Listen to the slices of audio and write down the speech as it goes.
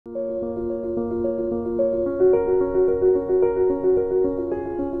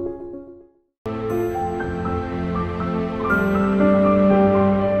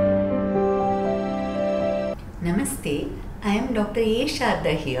Dr. A.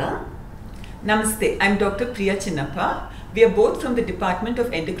 Sharda here. Namaste, I'm Dr. Priya Chinnappa. We are both from the Department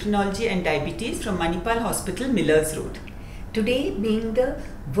of Endocrinology and Diabetes from Manipal Hospital, Millers Road. Today, being the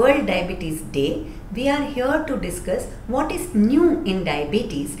World Diabetes Day, we are here to discuss what is new in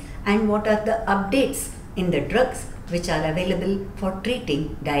diabetes and what are the updates in the drugs which are available for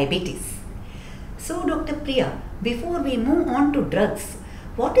treating diabetes. So, Dr. Priya, before we move on to drugs,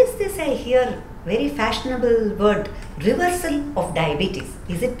 what is this I hear very fashionable word, reversal of diabetes?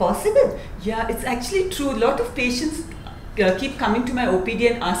 Is it possible? Yeah, it's actually true. A lot of patients keep coming to my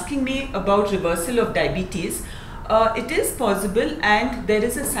OPD and asking me about reversal of diabetes. It is possible and there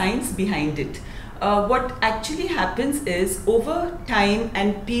is a science behind it. What actually happens is over time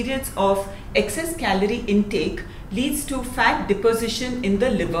and periods of excess calorie intake leads to fat deposition in the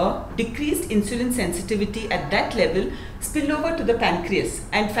liver, decreased insulin sensitivity at that level, spill over to the pancreas,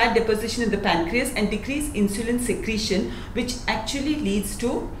 and fat deposition in the pancreas and decreased insulin secretion, which actually leads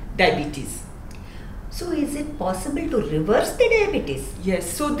to diabetes. So is it possible to reverse the diabetes? Yes,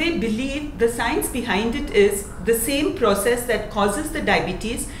 so they believe the science behind it is the same process that causes the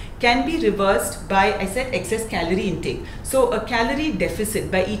diabetes can be reversed by, I said, excess calorie intake. So a calorie deficit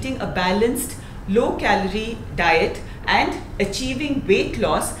by eating a balanced low calorie diet and achieving weight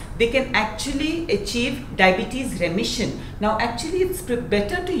loss, they can actually achieve diabetes remission. Now actually it's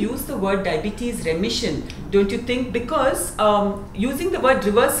better to use the word diabetes remission, don't you think? Because using the word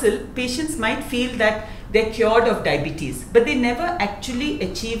reversal, patients might feel that they're cured of diabetes, but they never actually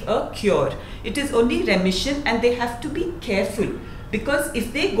achieve a cure. It is only remission, and they have to be careful, because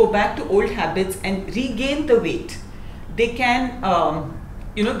if they go back to old habits and regain the weight, they can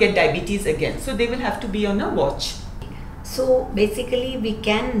get diabetes again. So they will have to be on a watch. So basically we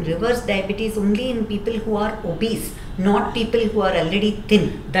can reverse diabetes only in people who are obese, not people who are already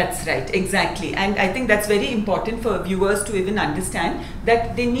thin. That's right, exactly. And I think that's very important for viewers to even understand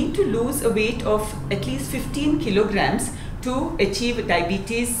that they need to lose a weight of at least 15 kilograms to achieve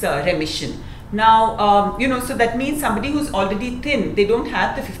diabetes remission. Now, so that means somebody who's already thin, they don't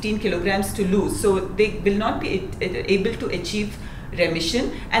have the 15 kilograms to lose. So they will not be able to achieve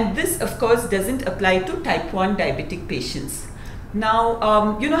remission, and this of course doesn't apply to type 1 diabetic patients. Now,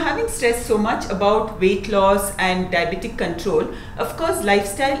 having stressed so much about weight loss and diabetic control, of course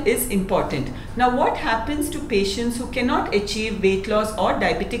lifestyle is important. Now what happens to patients who cannot achieve weight loss or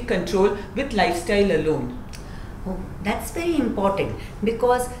diabetic control with lifestyle alone? Oh, that's very important,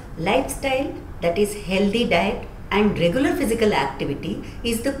 because lifestyle, that is healthy diet and regular physical activity,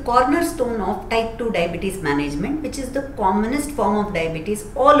 is the cornerstone of type 2 diabetes management, which is the commonest form of diabetes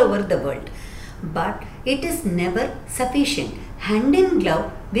all over the world. But it is never sufficient. Hand in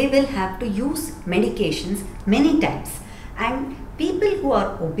glove, we will have to use medications many times. And people who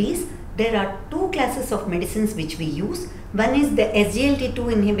are obese, there are two classes of medicines which we use. One is the SGLT2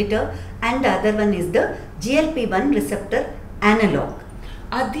 inhibitor and the other one is the GLP-1 receptor analog.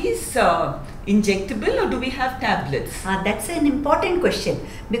 Are these injectable or do we have tablets? That's an important question,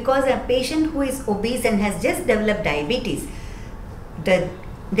 because a patient who is obese and has just developed diabetes,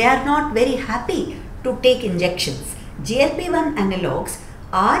 they are not very happy to take injections. GLP-1 analogs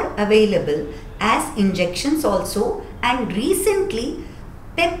are available as injections also, and recently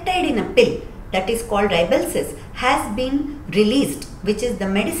peptide in a pill, that is called Rybelsus, has been released, which is the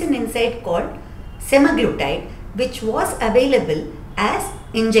medicine inside called semaglutide, which was available as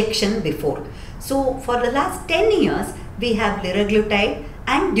injection before. So for the last 10 years, we have liraglutide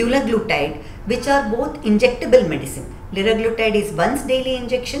and dulaglutide, which are both injectable medicine. Liraglutide is once daily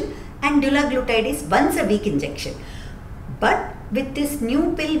injection and dulaglutide is once a week injection. But with this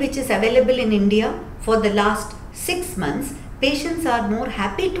new pill which is available in India for the last 6 months, patients are more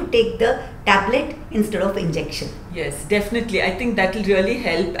happy to take the tablet instead of injection. Yes, definitely. I think that will really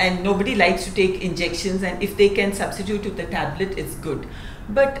help, and nobody likes to take injections, and if they can substitute with the tablet, it's good.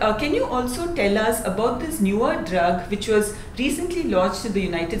 But can you also tell us about this newer drug which was recently launched in the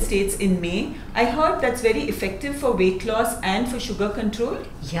United States in May? I heard that's very effective for weight loss and for sugar control.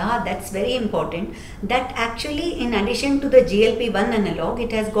 Yeah, that's very important. That actually, in addition to the GLP-1 analog,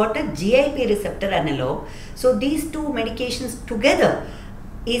 it has got a GIP receptor analog. So these two medications together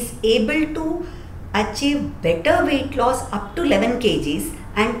is able to achieve better weight loss up to 11 kgs,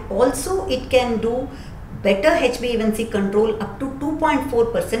 and also it can do better HbA1c control up to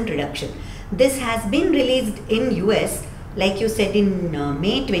 2.4% reduction. This has been released in US, like you said, in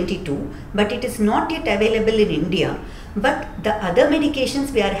May 22, but it is not yet available in India. But the other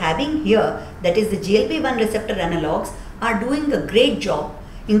medications we are having here, that is the GLP-1 receptor analogs, are doing a great job,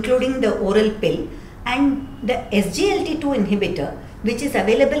 including the oral pill, and the SGLT2 inhibitor, which is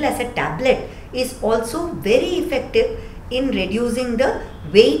available as a tablet, is also very effective in reducing the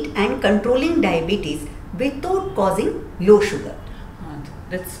weight and controlling diabetes without causing low sugar.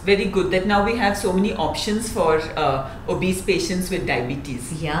 That's very good that now we have so many options for obese patients with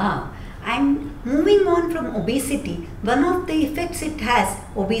diabetes. Yeah, and moving on from obesity, one of the effects it has,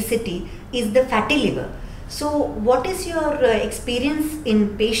 obesity, is the fatty liver. So what is your experience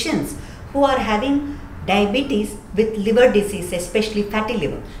in patients who are having diabetes with liver disease, especially fatty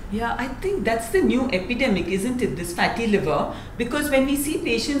liver? Yeah, I think that's the new epidemic, isn't it, this fatty liver? Because when we see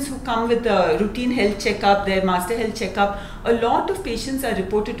patients who come with a routine health checkup, their master health checkup, a lot of patients are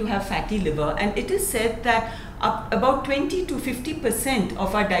reported to have fatty liver, and it is said that about 20 to 50%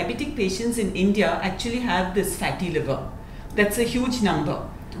 of our diabetic patients in India actually have this fatty liver. That's a huge number,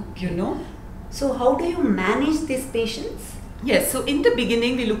 you know. So how do you manage these patients? Yes, so in the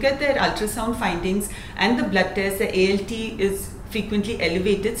beginning we look at their ultrasound findings and the blood test. The ALT is frequently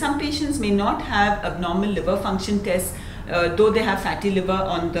elevated. Some patients may not have abnormal liver function tests, though they have fatty liver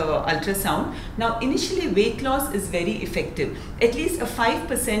on the ultrasound. Now initially weight loss is very effective. At least a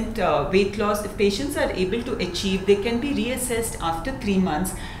 5% weight loss, if patients are able to achieve, they can be reassessed after 3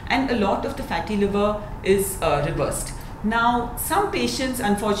 months, and a lot of the fatty liver is reversed. Now, some patients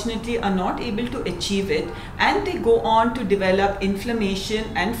unfortunately are not able to achieve it, and they go on to develop inflammation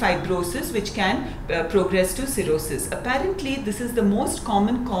and fibrosis, which can progress to cirrhosis. Apparently, this is the most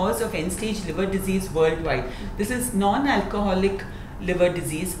common cause of end-stage liver disease worldwide. This is non-alcoholic liver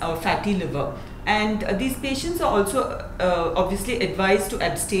disease or fatty liver. And these patients are also obviously advised to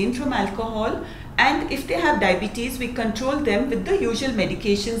abstain from alcohol. And if they have diabetes, we control them with the usual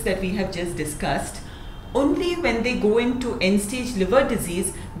medications that we have just discussed. Only when they go into end-stage liver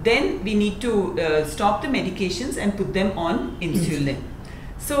disease, then we need to stop the medications and put them on insulin.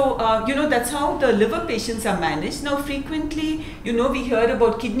 So, that's how the liver patients are managed. Now, frequently, we hear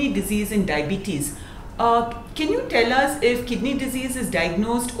about kidney disease and diabetes. Can you tell us if kidney disease is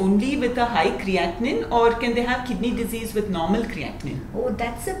diagnosed only with a high creatinine, or can they have kidney disease with normal creatinine? Oh,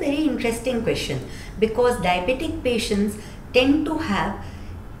 that's a very interesting question, because diabetic patients tend to have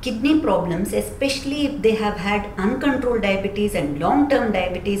kidney problems, especially if they have had uncontrolled diabetes and long-term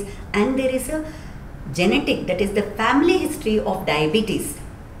diabetes, and there is a genetic, that is the family history of diabetes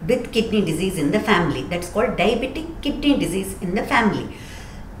with kidney disease in the family. That's called diabetic kidney disease in the family.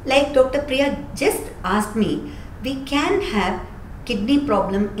 Like Dr. Priya just asked me, we can have kidney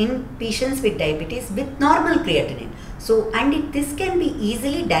problem in patients with diabetes with normal creatinine. So, and this can be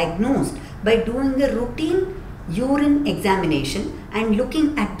easily diagnosed by doing a routine urine examination and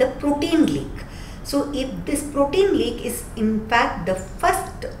looking at the protein leak. So if this protein leak is in fact the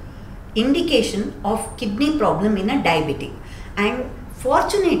first indication of kidney problem in a diabetic, and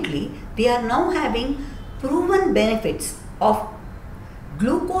fortunately we are now having proven benefits of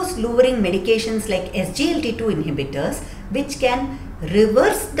glucose lowering medications like SGLT2 inhibitors, which can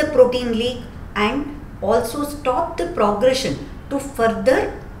reverse the protein leak and also stop the progression to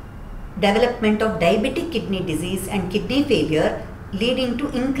further development of diabetic kidney disease and kidney failure, leading to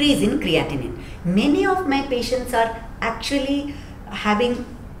increase in creatinine. Many of my patients are actually having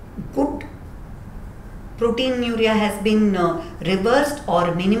good proteinuria has been reversed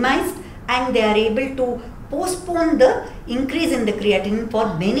or minimized, and they are able to postpone the increase in the creatinine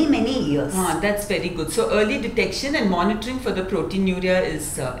for many years. That's very good. So early detection and monitoring for the proteinuria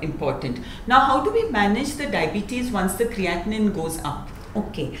is important. Now, how do we manage the diabetes once the creatinine goes up?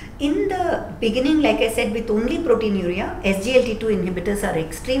 Okay, in the beginning, like I said, with only proteinuria, SGLT2 inhibitors are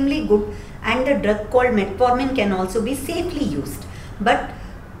extremely good, and the drug called metformin can also be safely used. But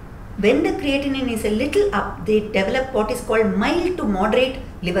when the creatinine is a little up, they develop what is called mild to moderate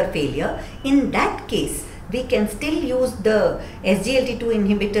liver failure. In that case, we can still use the SGLT2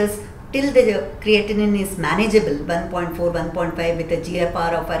 inhibitors till the creatinine is manageable, 1.4, 1.5 with a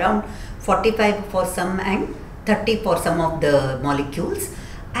GFR of around 45 for some and 30 for some of the molecules.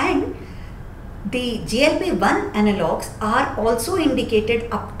 And the GLP-1 analogs are also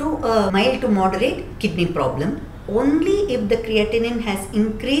indicated up to a mild to moderate kidney problem only if the creatinine has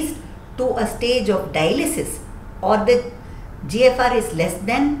increased to a stage of dialysis or the GFR is less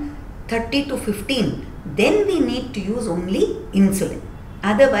than 30 to 15. Then we need to use only insulin.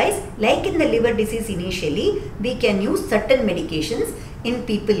 Otherwise, like in the liver disease initially, we can use certain medications in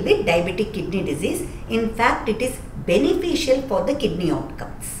people with diabetic kidney disease. In fact, it is beneficial for the kidney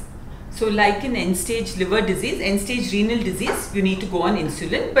outcomes. So like in end-stage liver disease, end-stage renal disease, you need to go on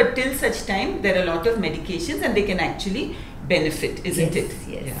insulin, but till such time there are a lot of medications and they can actually benefit, isn't it?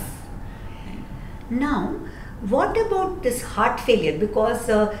 Yes. Yeah. Now, what about this heart failure? Because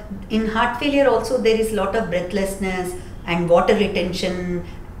in heart failure also there is a lot of breathlessness and water retention,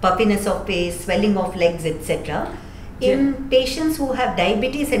 puffiness of face, swelling of legs, etc. In patients who have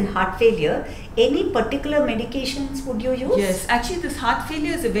diabetes and heart failure, any particular medications would you use? Yes, actually this heart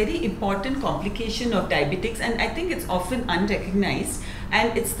failure is a very important complication of diabetics, and I think it's often unrecognized,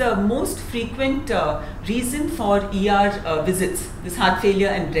 and it's the most frequent reason for ER visits, this heart failure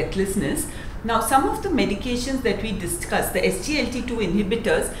and breathlessness. Now, some of the medications that we discussed, the SGLT2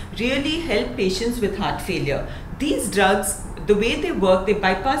 inhibitors, really help patients with heart failure. These drugs, the way they work, they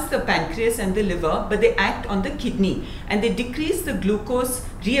bypass the pancreas and the liver, but they act on the kidney and they decrease the glucose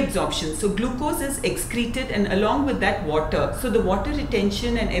reabsorption. So glucose is excreted, and along with that water. So the water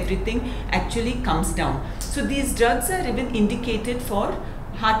retention and everything actually comes down. So these drugs are even indicated for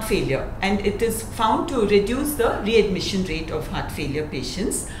heart failure, and it is found to reduce the readmission rate of heart failure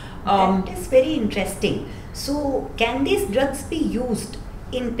patients. That is very interesting. So can these drugs be used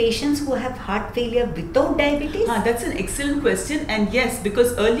in patients who have heart failure without diabetes? That's an excellent question, and yes,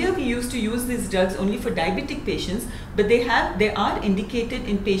 because earlier we used to use these drugs only for diabetic patients, but they are indicated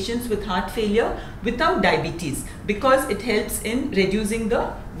in patients with heart failure without diabetes because it helps in reducing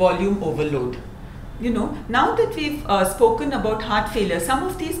the volume overload. Now that we've spoken about heart failure, some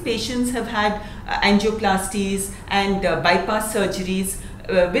of these patients have had angioplasties and bypass surgeries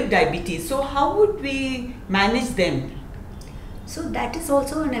with diabetes. So how would we manage them? So that is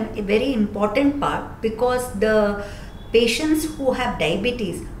also a very important part, because the patients who have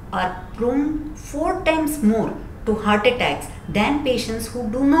diabetes are prone 4 times more to heart attacks than patients who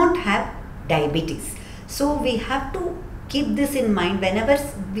do not have diabetes. So we have to keep this in mind whenever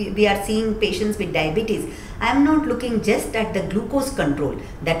we are seeing patients with diabetes. I am not looking just at the glucose control.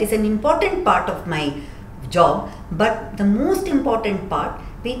 That is an important part of my job, but the most important part,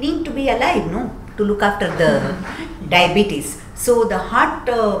 we need to be alive, to look after the diabetes. So the heart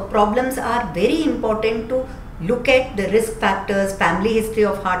problems are very important to look at the risk factors, family history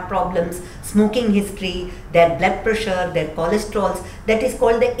of heart problems, smoking history, their blood pressure, their cholesterols. That is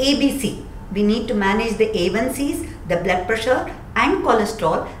called the ABC. We need to manage the A1Cs, the blood pressure and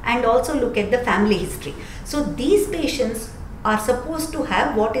cholesterol, and also look at the family history. So these patients are supposed to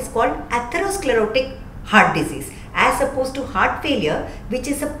have what is called atherosclerotic heart disease. As opposed to heart failure, which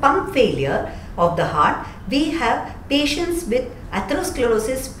is a pump failure of the heart, we have patients with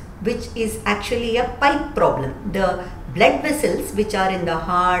atherosclerosis, which is actually a pipe problem. The blood vessels which are in the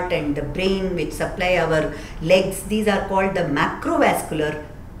heart and the brain, which supply our legs, these are called the macrovascular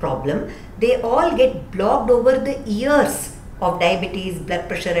problem. They all get blocked over the years of diabetes, blood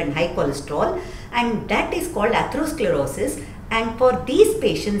pressure and high cholesterol, and that is called atherosclerosis. And for these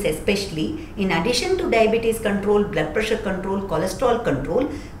patients especially, in addition to diabetes control, blood pressure control, cholesterol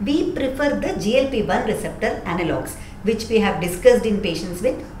control, we prefer the GLP-1 receptor analogs, which we have discussed in patients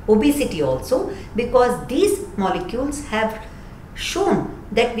with obesity also, because these molecules have shown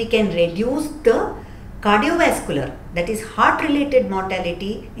that we can reduce the cardiovascular, that is heart related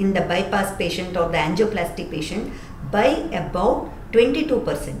mortality in the bypass patient or the angioplasty patient by about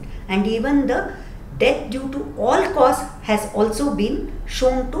 22%, and even the death due to all cause has also been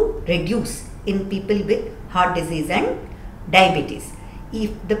shown to reduce in people with heart disease and diabetes. If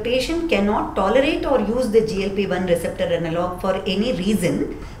the patient cannot tolerate or use the GLP-1 receptor analog for any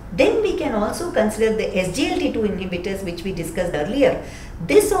reason, then we can also consider the SGLT2 inhibitors, which we discussed earlier.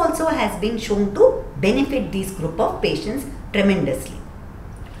 This also has been shown to benefit this group of patients tremendously.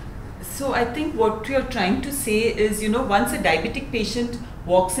 So I think what you're trying to say is, once a diabetic patient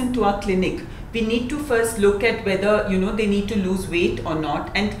walks into our clinic, we need to first look at whether, they need to lose weight or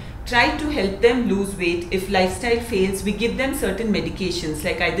not, and try to help them lose weight. If lifestyle fails, we give them certain medications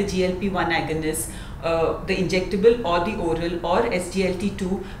like either GLP-1 agonists, the injectable or the oral, or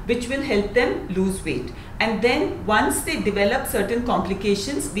SGLT2, which will help them lose weight. And then once they develop certain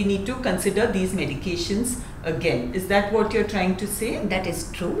complications, we need to consider these medications again. Is that what you're trying to say? That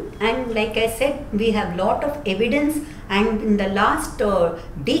is true. And like I said, we have lot of evidence, and in the last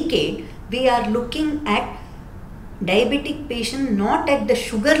decade, we are looking at diabetic patient not at the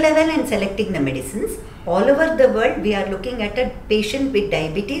sugar level and selecting the medicines. All over the world, we are looking at a patient with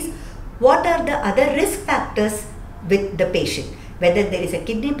diabetes. What are the other risk factors with the patient? Whether there is a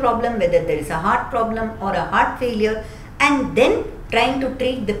kidney problem, whether there is a heart problem or a heart failure, and then trying to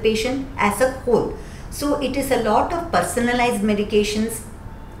treat the patient as a whole. So it is a lot of personalized medications,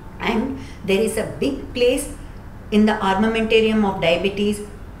 and there is a big place in the armamentarium of diabetes.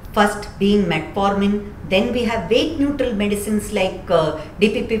 First being metformin, then we have weight neutral medicines like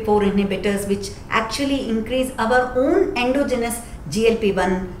DPP-4 inhibitors, which actually increase our own endogenous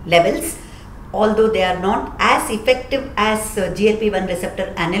GLP-1 levels. although they are not as effective as GLP-1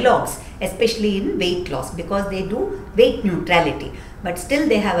 receptor analogs, especially in weight loss, because they do weight neutrality. But still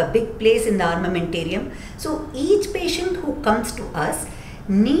they have a big place in the armamentarium. So each patient who comes to us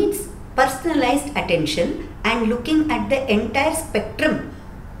needs personalized attention and looking at the entire spectrum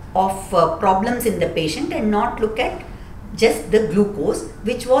of problems in the patient, and not look at just the glucose,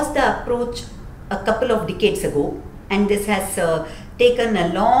 which was the approach a couple of decades ago, and this has taken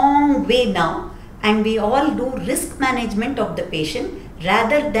a long way now, and we all do risk management of the patient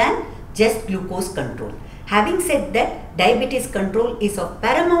rather than just glucose control. Having said that, diabetes control is of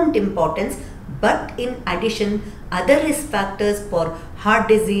paramount importance, but in addition, other risk factors for heart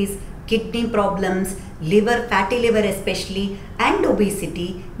disease, kidney problems, liver, fatty liver especially, and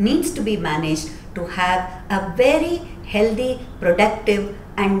obesity needs to be managed to have a very healthy, productive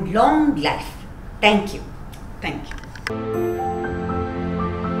and long life. Thank you. Thank you.